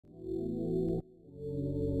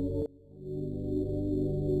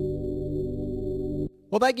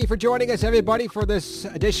Well, thank you for joining us, everybody, for this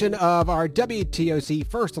edition of our WTOC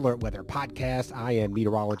First Alert Weather Podcast. I am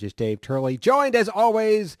meteorologist Dave Turley, joined as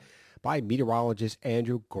always by meteorologist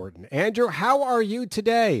Andrew Gordon. Andrew, how are you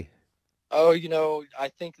today? Oh, I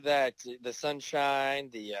think that the sunshine,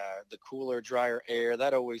 the cooler, drier air,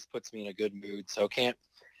 that always puts me in a good mood. So can't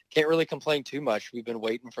really complain too much. We've been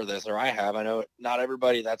waiting for this, or I have. I know not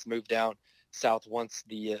everybody that's moved down south wants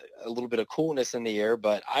a little bit of coolness in the air,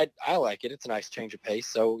 but I like it. It's a nice change of pace.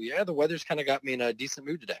 So yeah, the weather's kind of got me in a decent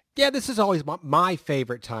mood today. Yeah, this is always my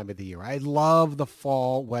favorite time of the year. I love the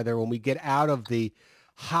fall weather when we get out of the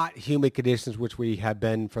hot, humid conditions, which we have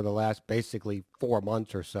been for the last basically 4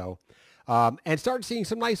 months or so. And start seeing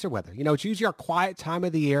some nicer weather. You know, it's usually our quiet time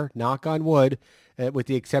of the year, knock on wood, with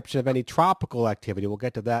the exception of any tropical activity. We'll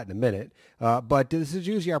get to that in a minute. But this is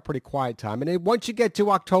usually our pretty quiet time. And then once you get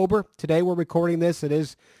to October, today we're recording this, it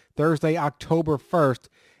is Thursday, October 1st,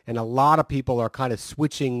 and a lot of people are kind of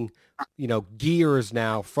switching, gears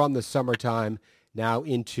now from the summertime now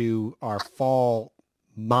into our fall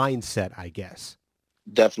mindset, I guess.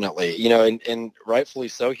 Definitely. And rightfully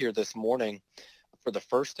so here this morning, for the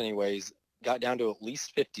first anyways, got down to at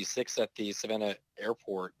least 56 at the Savannah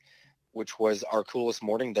airport, which was our coolest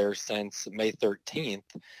morning there since May 13th.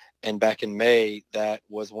 And back in May, that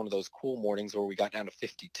was one of those cool mornings where we got down to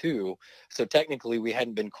 52. So technically we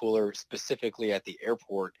hadn't been cooler specifically at the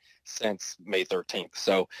airport since May 13th.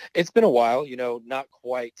 So it's been a while, not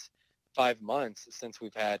quite 5 months since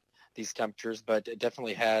we've had these temperatures, but it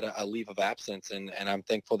definitely had a leave of absence. And I'm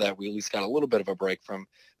thankful that we at least got a little bit of a break from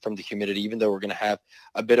the humidity, even though we're going to have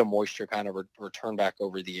a bit of moisture kind of return back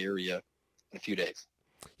over the area in a few days.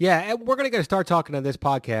 Yeah, and we're going to start talking on this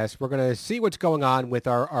podcast. We're going to see what's going on with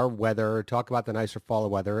our weather, talk about the nicer fall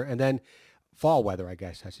weather, and then fall weather, I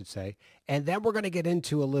guess I should say. And then we're going to get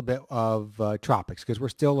into a little bit of tropics because we're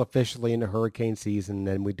still officially in the hurricane season,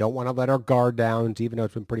 and we don't want to let our guard down, even though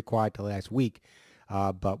it's been pretty quiet the last week.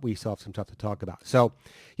 But we still have some stuff to talk about. So,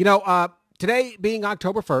 today being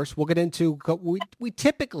October 1st, we'll get into what we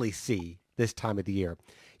typically see this time of the year.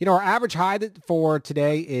 Our average high for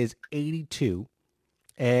today is 82.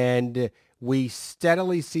 And we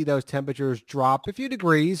steadily see those temperatures drop a few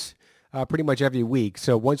degrees pretty much every week.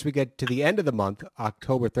 So once we get to the end of the month,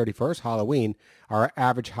 October 31st, Halloween, our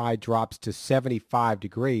average high drops to 75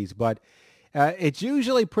 degrees. But it's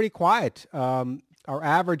usually pretty quiet. Our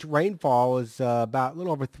average rainfall is about a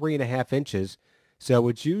little over 3.5 inches. So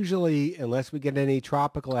it's usually, unless we get any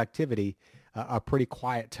tropical activity, a pretty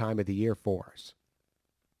quiet time of the year for us.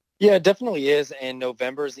 Yeah, it definitely is. And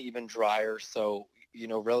November is even drier. So,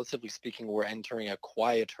 relatively speaking, we're entering a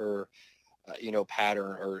quieter,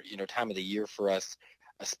 pattern or, time of the year for us,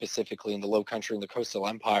 specifically in the low country and the coastal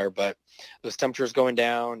empire. But those temperatures going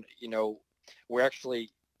down, we're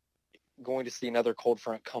actually going to see another cold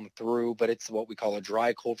front come through, but it's what we call a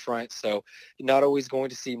dry cold front. So you're not always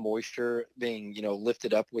going to see moisture being,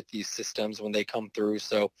 lifted up with these systems when they come through.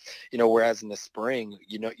 So, whereas in the spring,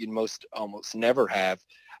 you'd almost never have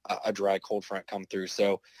a dry cold front come through.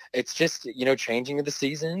 So it's just, changing of the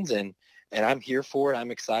seasons and I'm here for it. I'm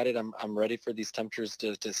excited. I'm ready for these temperatures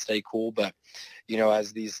to stay cool. But,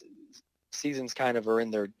 as these seasons kind of are in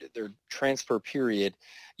their transfer period,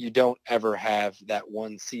 you don't ever have that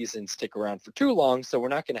one season stick around for too long. So we're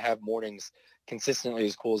not going to have mornings consistently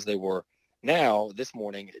as cool as they were now this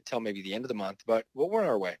morning till maybe the end of the month, but we're on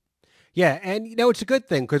our way. Yeah, and it's a good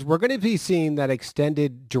thing because we're going to be seeing that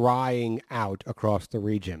extended drying out across the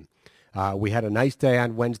region. We had a nice day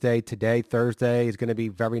on Wednesday. Today, Thursday, is going to be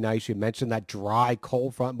very nice. You mentioned that dry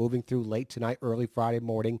cold front moving through late tonight, early Friday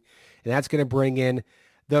morning, and that's going to bring in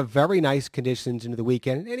the very nice conditions into the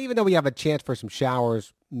weekend. And even though we have a chance for some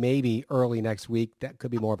showers maybe early next week, that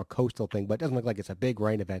could be more of a coastal thing, but it doesn't look like it's a big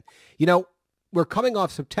rain event. We're coming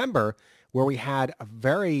off September where we had a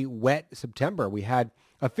very wet September. We had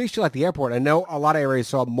officially at the airport, I know a lot of areas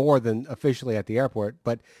saw more than officially at the airport,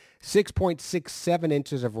 but 6.67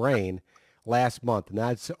 inches of rain last month, and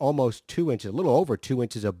that's almost 2 inches, a little over 2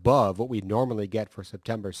 inches above what we normally get for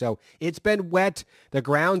September. So it's been wet. The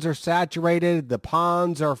grounds are saturated. The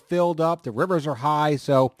ponds are filled up. The rivers are high.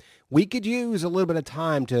 So we could use a little bit of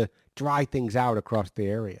time to dry things out across the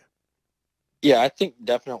area. Yeah, I think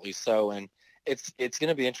definitely so. And it's going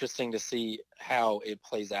to be interesting to see how it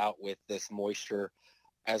plays out with this moisture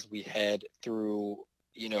as we head through,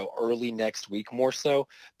 early next week more so,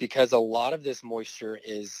 because a lot of this moisture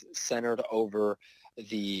is centered over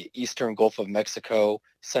the eastern Gulf of Mexico,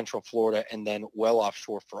 central Florida, and then well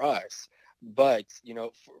offshore for us. But,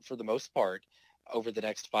 for the most part, over the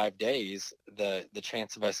next 5 days, the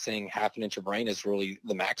chance of us seeing half an inch of rain is really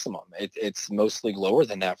the maximum. It's mostly lower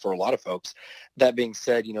than that for a lot of folks. That being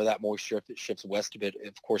said, that moisture, if it shifts west a bit,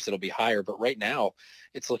 of course, it'll be higher. But right now,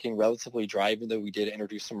 it's looking relatively dry, even though we did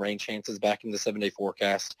introduce some rain chances back in the 7-day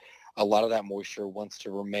forecast. A lot of that moisture wants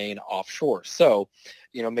to remain offshore. So,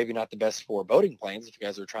 maybe not the best for boating planes if you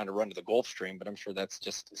guys are trying to run to the Gulf Stream, but I'm sure that's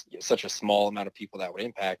just such a small amount of people that would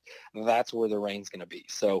impact. That's where the rain's going to be.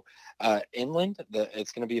 So inland,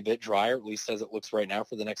 it's going to be a bit drier, at least as it looks right now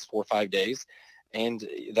for the next 4 or 5 days. And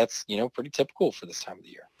that's, pretty typical for this time of the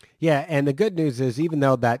year. Yeah, and the good news is even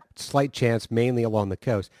though that slight chance mainly along the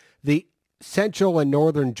coast, the central and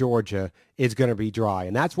northern Georgia is going to be dry.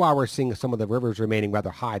 And that's why we're seeing some of the rivers remaining rather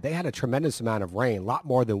high. They had a tremendous amount of rain, a lot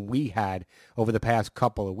more than we had over the past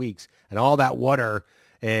couple of weeks. And all that water,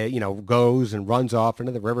 goes and runs off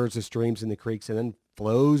into the rivers, the streams, and the creeks, and then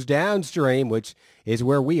flows downstream, which is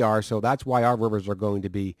where we are. So that's why our rivers are going to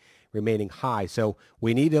be remaining high. So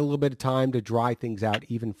we need a little bit of time to dry things out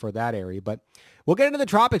even for that area. But we'll get into the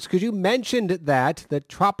tropics because you mentioned that, the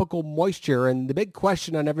tropical moisture, and the big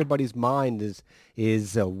question on everybody's mind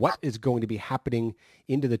is what is going to be happening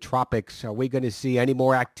into the tropics? Are we going to see any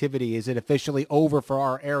more activity? Is it officially over for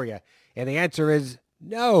our area? And the answer is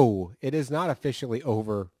no, it is not officially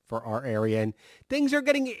over for our area. And things are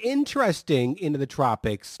getting interesting into the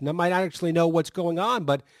tropics. I might not actually know what's going on,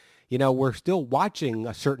 but we're still watching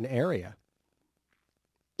a certain area.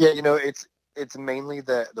 Yeah, it's mainly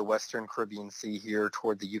the Western Caribbean Sea here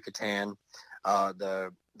toward the Yucatan,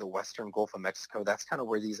 the Western Gulf of Mexico. That's kind of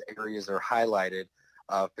where these areas are highlighted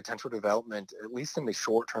of potential development, at least in the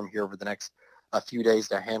short term here over the next a few days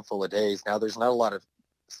to a handful of days. Now, there's not a lot of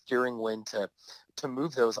steering wind to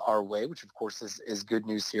move those our way, which of course is good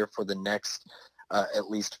news here for the next at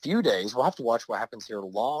least few days. We'll have to watch what happens here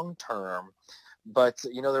long term. But,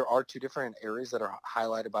 there are two different areas that are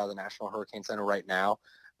highlighted by the National Hurricane Center right now.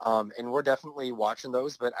 And we're definitely watching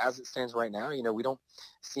those. But as it stands right now, we don't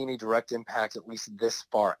see any direct impact, at least this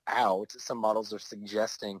far out. Some models are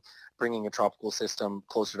suggesting bringing a tropical system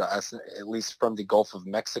closer to us, at least from the Gulf of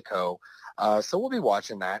Mexico. So we'll be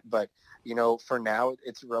watching that. But, for now,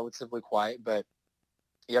 it's relatively quiet. But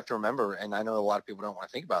you have to remember, and I know a lot of people don't want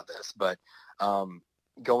to think about this, but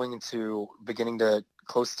going into beginning to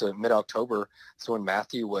close to mid-October, so when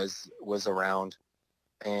Matthew was around,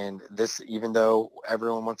 and this, even though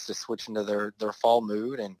everyone wants to switch into their fall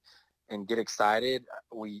mood and get excited,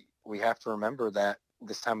 we have to remember that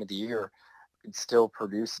this time of the year could still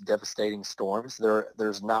produce devastating storms.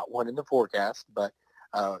 There's not one in the forecast, but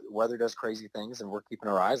weather does crazy things, and we're keeping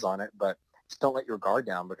our eyes on it. But just don't let your guard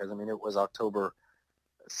down, because it was October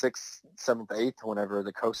 6th, 7th, 8th, whenever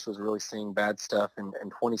the coast was really seeing bad stuff in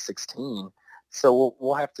 2016. So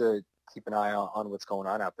we'll have to keep an eye on what's going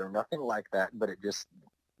on out there. Nothing like that, but it just,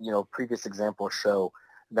 previous examples show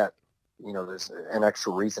that, there's an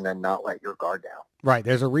extra reason to not let your guard down. Right.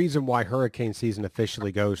 There's a reason why hurricane season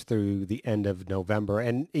officially goes through the end of November.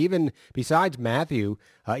 And even besides Matthew,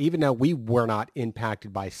 even though we were not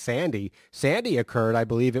impacted by Sandy occurred, I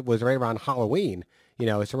believe it was right around Halloween.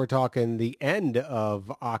 So we're talking the end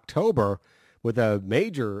of October with a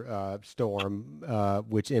major storm,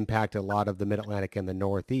 which impacted a lot of the Mid-Atlantic and the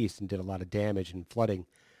Northeast and did a lot of damage and flooding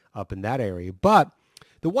up in that area. But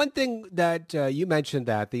the one thing that you mentioned,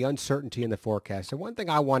 that the uncertainty in the forecast, and one thing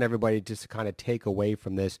I want everybody just to kind of take away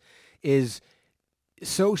from this is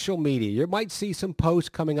social media. You might see some posts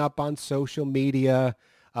coming up on social media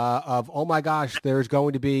of, oh my gosh, there's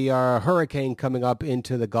going to be a hurricane coming up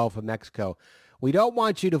into the Gulf of Mexico. We don't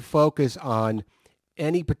want you to focus on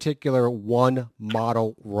any particular one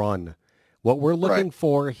model run. What we're looking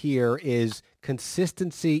for here is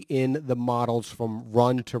consistency in the models from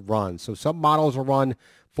run to run. So some models will run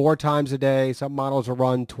 4 times a day. Some models will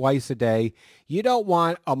run twice a day. You don't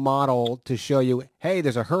want a model to show you, hey,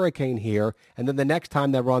 there's a hurricane here, and then the next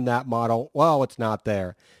time they run that model, well, it's not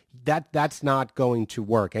there. That's not going to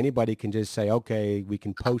work. Anybody can just say, okay, we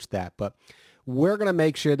can post that. But we're going to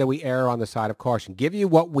make sure that we err on the side of caution, give you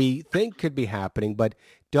what we think could be happening, but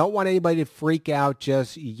don't want anybody to freak out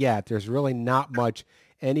just yet. There's really not much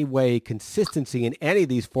consistency in any of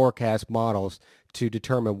these forecast models to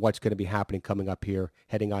determine what's going to be happening coming up here,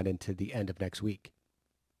 heading on into the end of next week.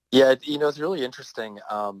 Yeah, it's really interesting.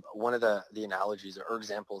 One of the analogies or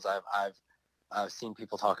examples I've seen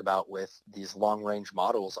people talk about with these long-range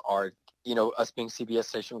models are, us being CBS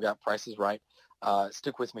station, we got Price is Right.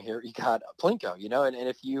 Stick with me here. You got Plinko, and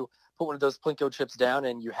if you put one of those Plinko chips down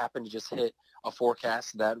and you happen to just hit a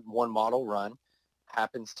forecast that one model run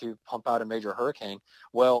happens to pump out a major hurricane,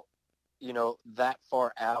 well, that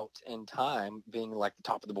far out in time, being like the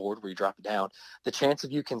top of the board where you drop it down, the chance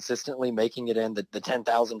of you consistently making it in the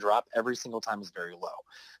 10,000 drop every single time is very low.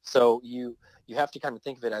 So you have to kind of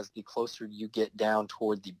think of it as the closer you get down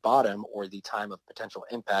toward the bottom or the time of potential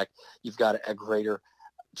impact, you've got a greater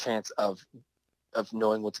chance of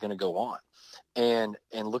knowing what's going to go on. And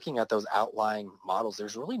looking at those outlying models,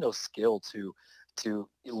 there's really no skill to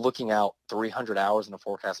looking out 300 hours in a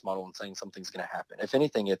forecast model and saying something's going to happen. If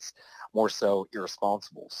anything, it's more so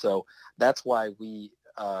irresponsible. So that's why we,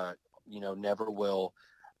 never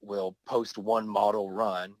will post one model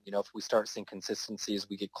run. If we start seeing consistency as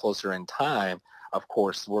we get closer in time, of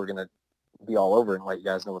course, we're going to be all over and let you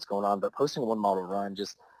guys know what's going on. But posting one model run,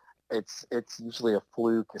 it's usually a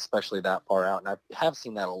fluke, especially that far out. And I have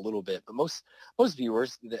seen that a little bit, but most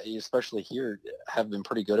viewers, especially here, have been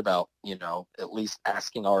pretty good about, at least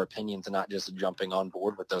asking our opinions and not just jumping on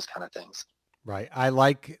board with those kind of things. Right. I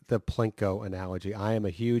like the Plinko analogy. I am a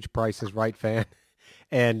huge Price is Right fan.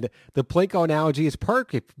 And the Plinko analogy is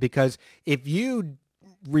perfect because if you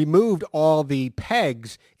removed all the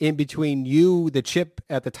pegs in between you, the chip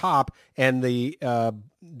at the top, and the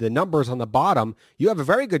numbers on the bottom, you have a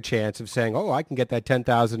very good chance of saying, oh, I can get that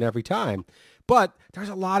 10,000 every time. But there's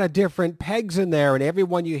a lot of different pegs in there, and every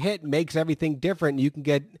one you hit makes everything different. And you can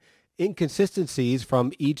get inconsistencies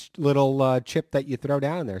from each little chip that you throw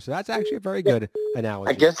down there. So that's actually a very good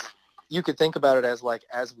analogy. I guess you could think about it as like,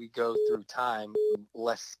 as we go through time,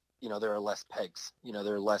 less, there are less pegs,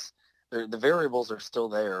 there are less, the variables are still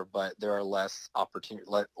there, but there are less opportunity,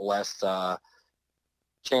 less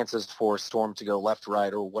chances for storm to go left,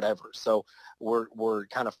 right, or whatever. So we're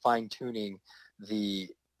kind of fine tuning the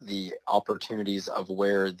opportunities of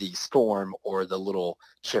where the storm or the little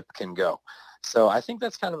chip can go. So I think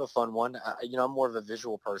that's kind of a fun one. I'm more of a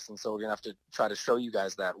visual person, so we're gonna have to try to show you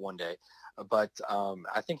guys that one day. But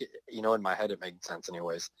I think, in my head, it made sense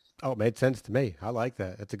anyways. Oh, it made sense to me. I like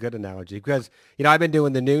that. That's a good analogy because, I've been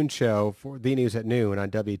doing the noon show for the News at Noon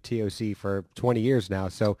on WTOC for 20 years now.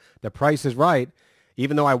 So The Price is Right,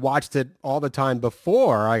 even though I watched it all the time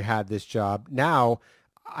before I had this job, now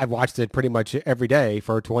I've watched it pretty much every day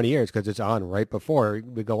for 20 years because it's on right before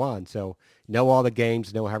we go on. So know all the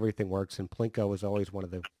games, know how everything works. And Plinko is always one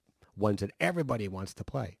of the ones that everybody wants to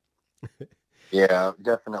play. Yeah,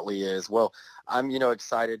 definitely is. Well, I'm,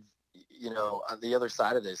 excited. The other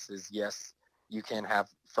side of this is, yes, you can have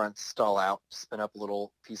fronts stall out, spin up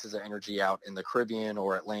little pieces of energy out in the Caribbean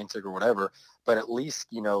or Atlantic or whatever. But at least,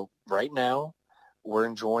 right now, we're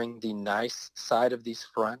enjoying the nice side of these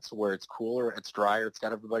fronts where it's cooler, it's drier, it's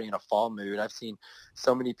got everybody in a fall mood. I've seen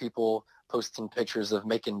so many people posting pictures of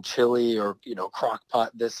making chili or, crock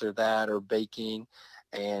pot this or that or baking.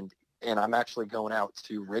 And I'm actually going out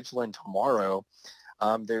to Ridgeland tomorrow.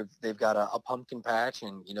 They've got a pumpkin patch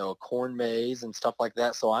and, a corn maze and stuff like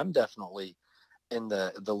that. So I'm definitely in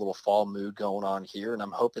the little fall mood going on here. And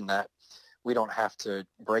I'm hoping that we don't have to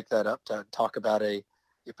break that up to talk about a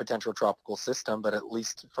potential tropical system. But at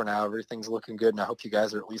least for now, everything's looking good. And I hope you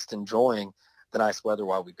guys are at least enjoying the nice weather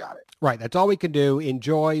while we've got it. Right. That's all we can do.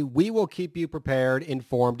 Enjoy. We will keep you prepared,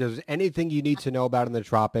 informed. If there's anything you need to know about in the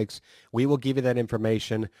tropics, we will give you that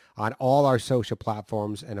information on all our social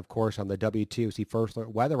platforms and, of course, on the WTOC First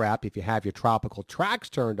Alert Weather app. If you have your tropical tracks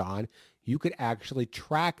turned on, you could actually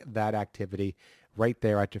track that activity right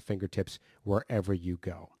there at your fingertips wherever you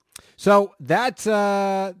go. So that's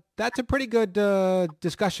a pretty good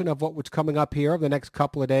discussion of what's coming up here over the next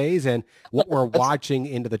couple of days and what we're watching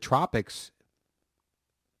into the tropics.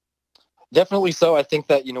 Definitely so. I think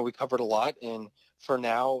that, we covered a lot, and for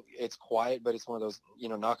now it's quiet, but it's one of those,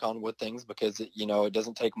 knock on wood things because, it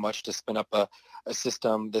doesn't take much to spin up a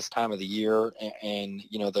system this time of the year and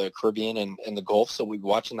the Caribbean and the Gulf. So we'll be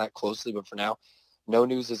watching that closely, but for now, no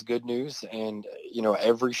news is good news. And,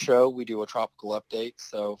 every show we do a tropical update.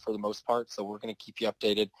 So for the most part, so we're going to keep you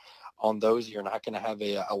updated on those. You're not going to have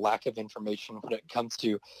a lack of information when it comes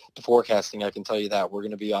to forecasting. I can tell you that we're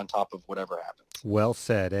going to be on top of whatever happens. Well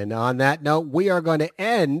said. And on that note, we are going to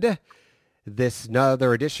end this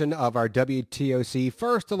another edition of our WTOC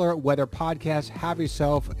First Alert Weather Podcast. Have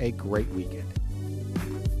yourself a great weekend.